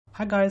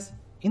Hi guys,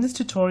 in this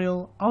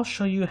tutorial I'll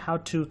show you how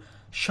to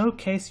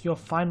showcase your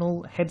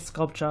final head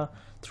sculpture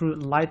through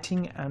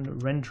lighting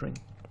and rendering.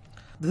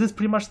 This is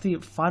pretty much the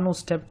final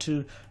step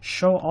to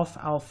show off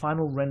our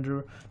final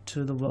render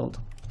to the world.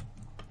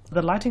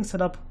 The lighting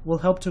setup will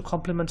help to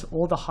complement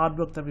all the hard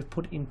work that we've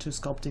put into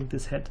sculpting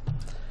this head.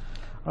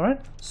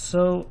 Alright,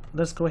 so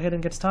let's go ahead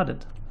and get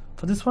started.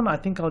 For this one I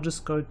think I'll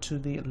just go to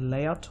the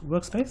layout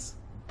workspace.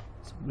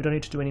 So we don't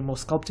need to do any more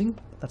sculpting,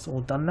 that's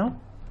all done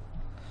now.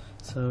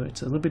 So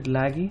it's a little bit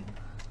laggy.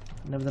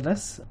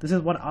 Nevertheless, this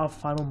is what our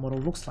final model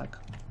looks like.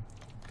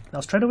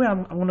 Now straight away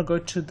I'm going to go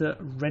to the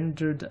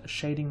rendered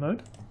shading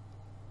mode.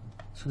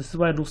 So this is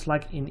what it looks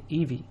like in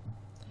Eevee.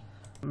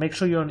 Make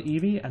sure you're on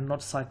Eevee and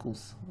not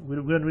cycles. We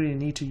don't really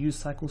need to use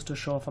cycles to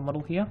show off a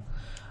model here,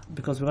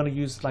 because we're going to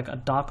use like a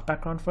dark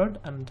background for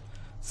it, and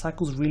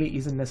cycles really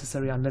isn't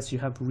necessary unless you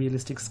have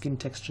realistic skin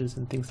textures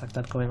and things like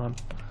that going on.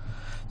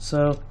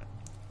 So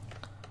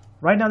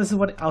right now this is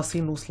what our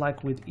scene looks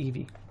like with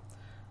Eevee.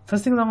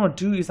 First thing that I want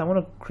to do is I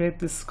want to create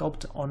this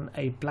sculpt on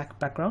a black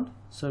background.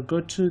 So go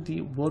to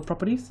the world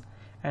properties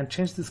and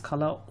change this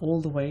color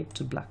all the way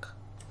to black,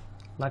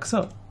 like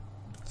so.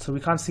 So we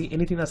can't see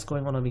anything that's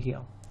going on over here.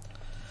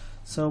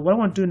 So what I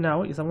want to do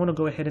now is I want to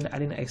go ahead and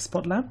add in a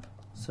spot lamp.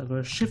 So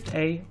go Shift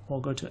A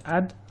or go to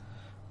Add,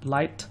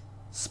 Light,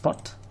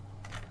 Spot.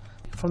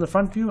 From the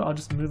front view, I'll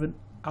just move it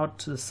out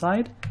to the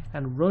side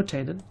and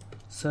rotate it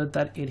so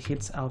that it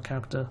hits our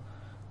character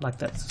like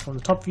that. So from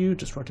the top view,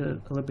 just rotate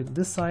it a little bit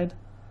this side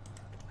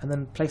and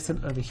then place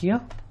it over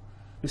here.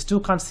 We still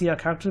can't see our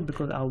character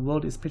because our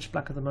world is pitch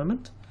black at the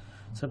moment.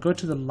 So go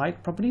to the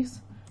light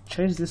properties,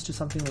 change this to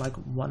something like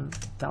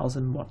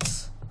 1000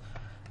 watts.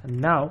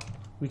 And now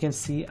we can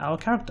see our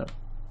character.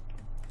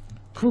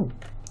 Cool.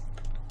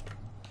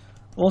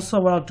 Also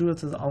what I'll do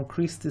is I'll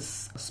increase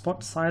this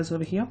spot size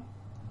over here,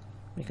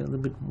 make it a little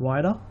bit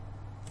wider.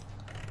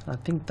 I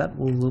think that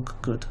will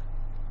look good.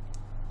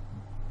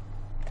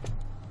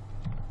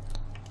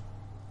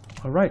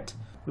 Alright,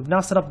 we've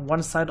now set up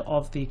one side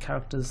of the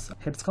character's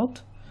head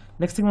sculpt.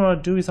 Next thing I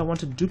want to do is I want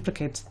to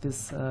duplicate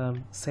this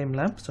same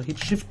lamp. So hit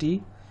Shift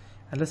D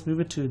and let's move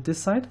it to this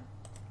side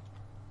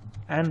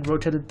and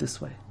rotate it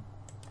this way.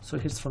 So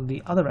it hits from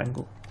the other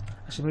angle.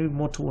 Actually maybe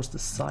more towards the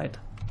side.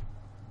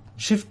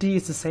 Shift D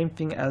is the same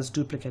thing as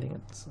duplicating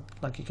it, so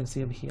like you can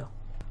see over here.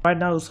 Right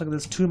now it looks like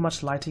there's too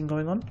much lighting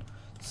going on,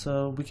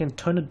 so we can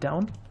tone it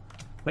down.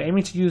 We're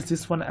aiming to use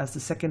this one as the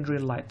secondary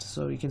light,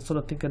 so you can sort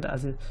of think of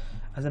it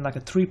as in like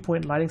a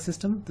 3-point lighting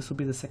system. This will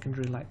be the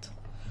secondary light.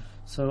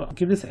 So I'll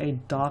give this a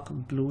dark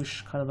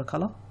bluish kind of a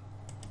color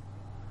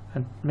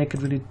and make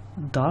it really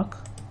dark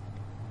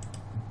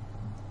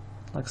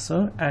like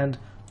so, and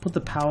put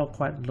the power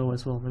quite low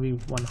as well, maybe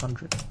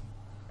 100.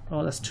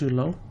 Oh, that's too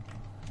low.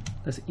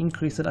 Let's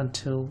increase it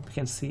until we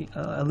can see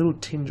a little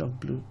tinge of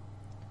blue.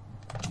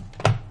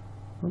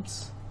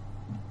 Oops.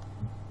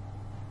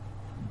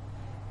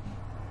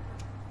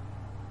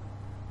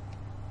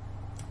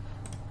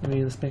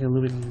 Maybe let's make it a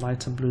little bit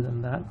lighter blue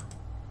than that.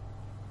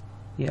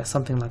 Yeah,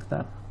 something like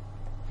that.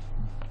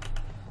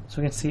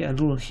 So we can see a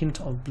little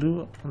hint of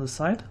blue on the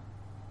side.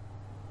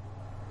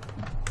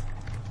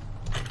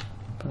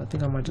 But I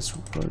think I might just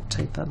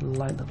rotate that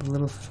light a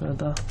little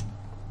further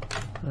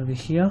over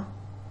here.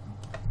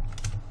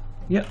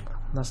 Yep,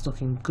 that's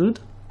looking good.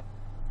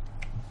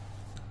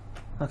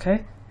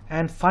 Okay,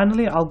 and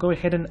finally I'll go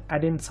ahead and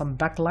add in some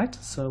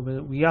backlight. So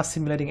we are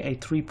simulating a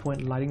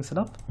 3-point lighting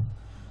setup.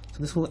 So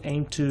this will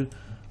aim to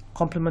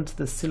complement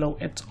the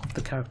silhouette of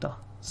the character.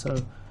 So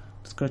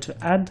let's go to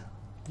Add,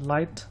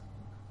 Light,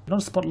 not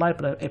a spotlight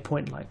but a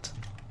point light.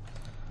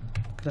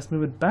 Okay, let's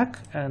move it back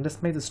and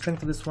let's make the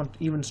strength of this one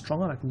even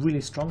stronger, like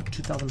really strong,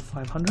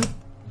 2500.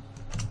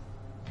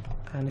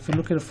 And if you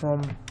look at it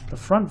from the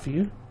front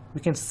view,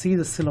 we can see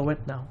the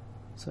silhouette now.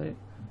 So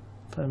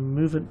if I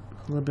move it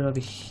a little bit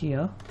over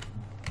here,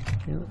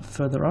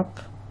 further up,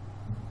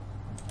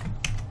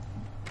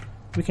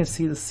 we can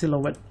see the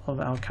silhouette of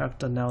our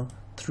character now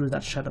through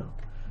that shadow.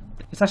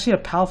 It's actually a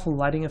powerful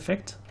lighting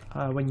effect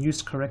when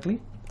used correctly.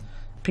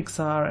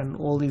 Pixar and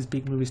all these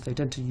big movies, they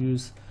tend to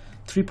use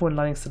 3-point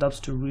lighting setups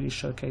to really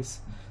showcase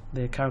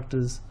their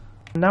characters.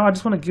 Now I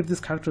just want to give this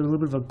character a little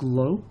bit of a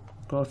glow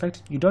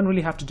effect. You don't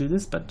really have to do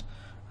this, but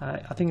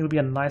I think it will be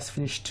a nice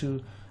finish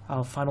to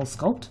our final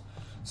sculpt.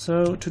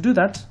 So to do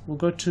that, we'll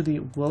go to the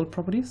world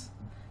properties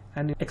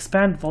and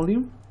expand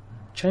volume,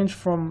 change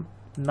from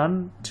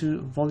none to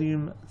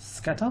volume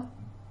scatter,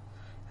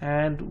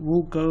 and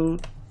we'll go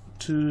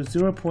to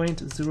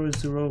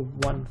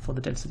 0.001 for the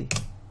density.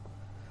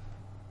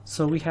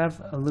 So we have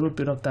a little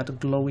bit of that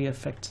glowy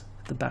effect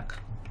at the back.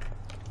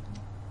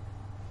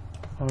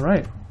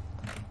 Alright,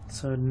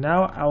 so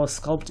now our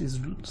sculpt is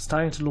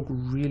starting to look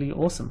really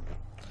awesome.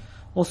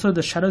 Also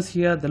the shadows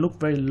here, they look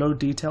very low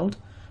detailed.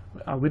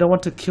 We don't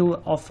want to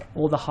kill off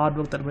all the hard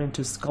work that went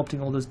into sculpting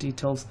all those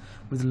details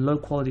with low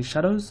quality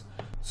shadows.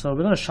 So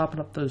we're going to sharpen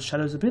up those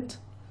shadows a bit.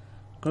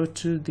 Go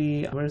to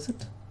the, where is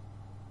it?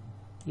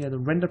 Yeah, the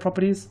render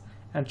properties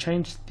and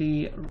change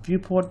the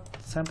viewport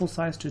sample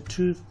size to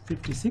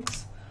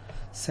 256.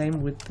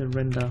 Same with the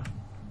render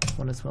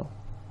one as well.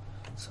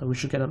 So we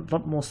should get a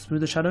lot more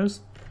smoother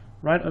shadows.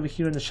 Right over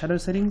here in the shadow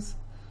settings,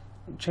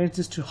 change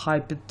this to high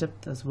bit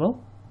depth as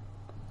well.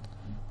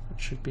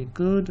 It should be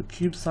good.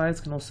 Cube size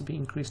can also be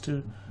increased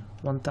to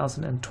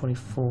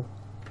 1024.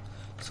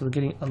 So we're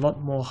getting a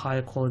lot more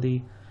higher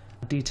quality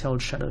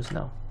detailed shadows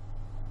now.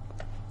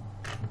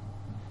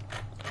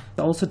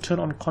 I also turn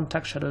on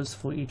contact shadows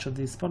for each of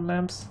these spot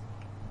lamps.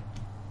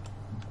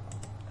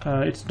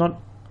 It's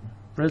not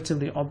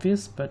relatively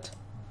obvious, but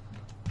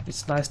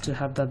it's nice to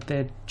have that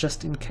there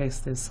just in case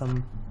there's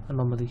some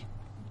anomaly.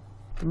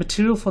 The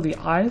material for the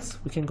eyes,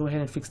 we can go ahead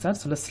and fix that.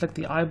 So let's select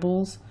the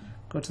eyeballs,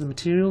 go to the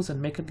materials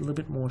and make it a little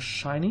bit more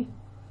shiny.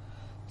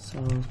 So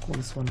let's call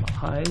this one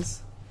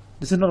eyes.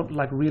 This is not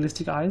like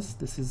realistic eyes,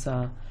 this is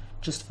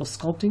just for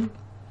sculpting.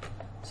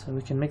 So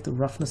we can make the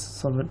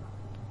roughness of it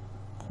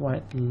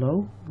quite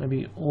low,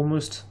 maybe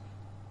almost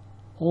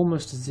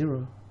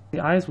 0. The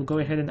eyes, will go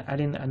ahead and add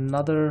in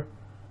another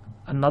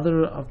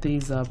of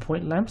these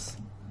point lamps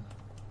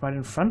right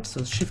in front.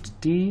 So Shift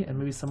D and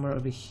maybe somewhere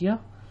over here,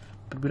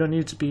 but we don't need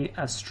it to be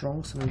as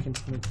strong, so we can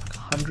just make like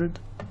 100.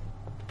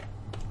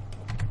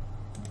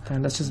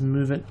 And let's just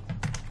move it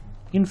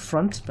in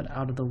front but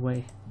out of the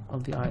way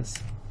of the eyes.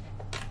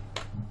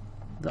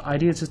 The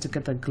idea is just to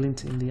get that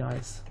glint in the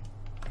eyes.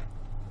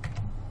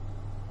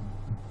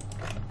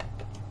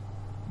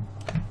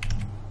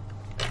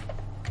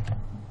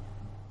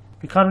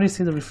 We can't really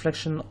see the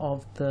reflection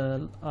of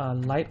the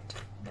light,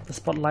 the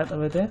spotlight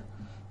over there.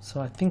 So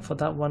I think for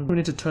that one, we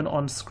need to turn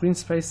on screen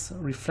space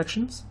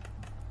reflections.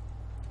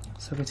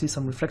 So we can see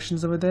some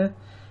reflections over there.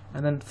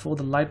 And then for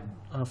the light,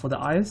 for the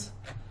eyes,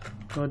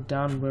 go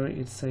down where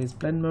it says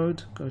blend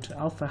mode, go to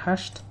alpha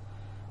hashed,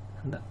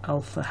 and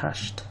alpha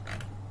hashed.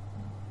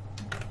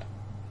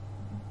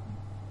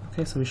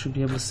 Okay, so we should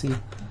be able to see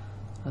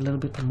a little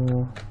bit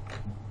more,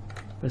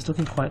 but it's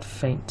looking quite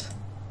faint.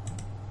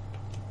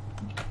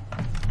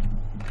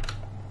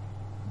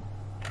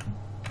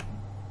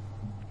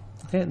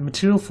 Okay, the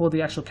material for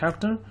the actual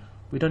character,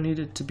 we don't need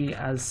it to be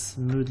as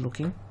smooth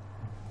looking.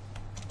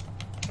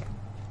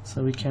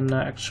 So we can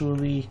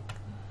actually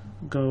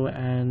go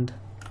and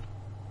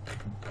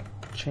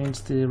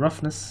change the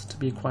roughness to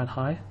be quite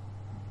high.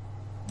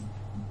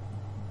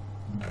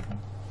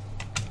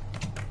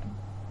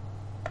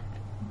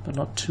 But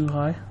not too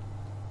high.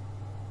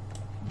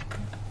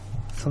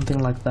 Something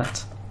like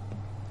that.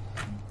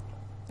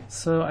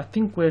 So I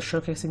think we're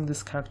showcasing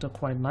this character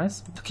quite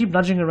nice. Keep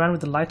nudging around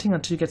with the lighting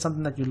until you get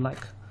something that you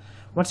like.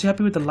 Once you're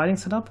happy with the lighting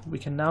setup, we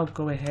can now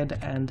go ahead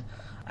and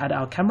add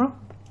our camera.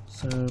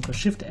 So go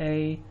Shift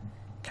A,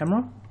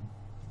 camera,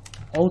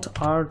 Alt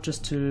R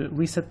just to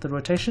reset the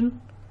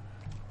rotation,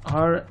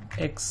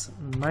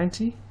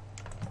 RX90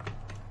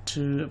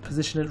 to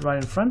position it right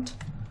in front.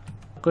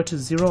 Go to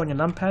 0 on your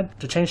numpad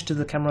to change to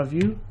the camera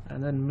view,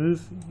 and then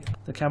move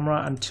the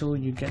camera until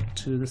you get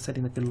to the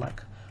setting that you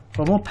like.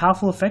 For a more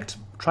powerful effect,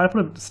 try to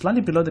put it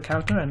slightly below the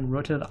character and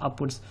rotate it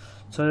upwards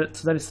so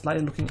that it's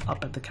slightly looking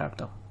up at the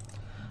character.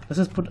 Let's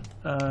just put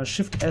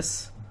Shift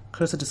S,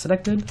 cursor to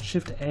selected,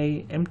 Shift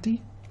A,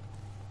 empty.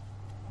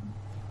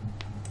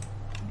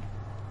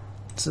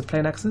 It's a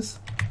plain axis.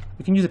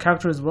 We can use the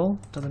character as well,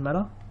 doesn't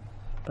matter.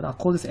 But I'll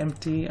call this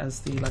empty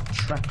as the like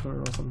tracker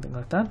or something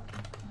like that.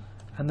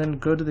 And then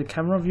go to the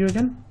camera view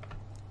again,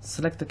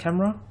 select the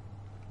camera,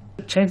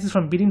 change this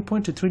from beating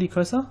point to 3D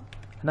cursor,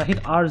 and now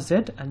hit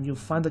RZ and you'll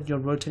find that you're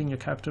rotating your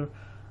character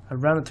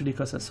around the 3D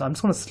cursor. So I'm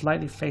just going to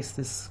slightly face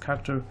this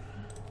character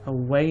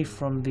away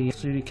from the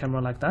 3D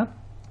camera like that.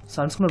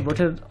 So I'm just going to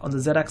rotate it on the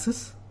Z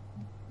axis,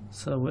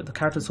 so the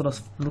character is sort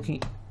of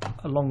looking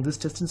along this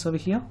distance over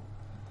here.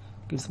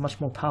 Gives a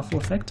much more powerful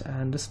effect,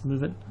 and just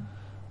move it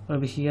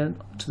over here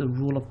to the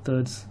rule of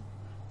thirds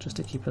just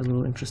to keep it a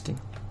little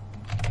interesting.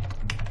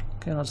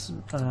 Okay, I'll just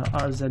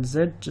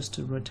RZZ just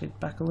to rotate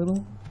back a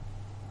little.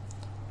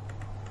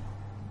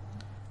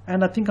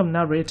 And I think I'm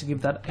now ready to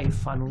give that a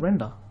final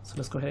render. So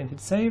let's go ahead and hit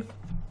save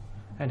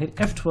and hit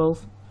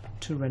F12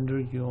 to render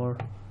your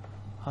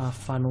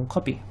final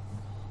copy.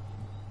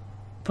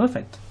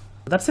 Perfect.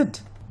 That's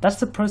it.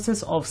 That's the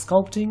process of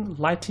sculpting,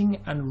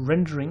 lighting and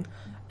rendering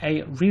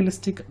a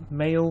realistic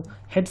male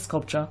head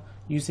sculpture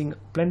using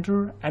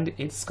Blender and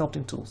its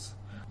sculpting tools.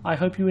 I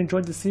hope you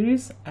enjoyed the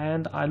series,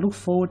 and I look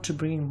forward to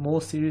bringing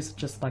more series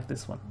just like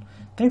this one.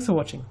 Thanks for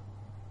watching.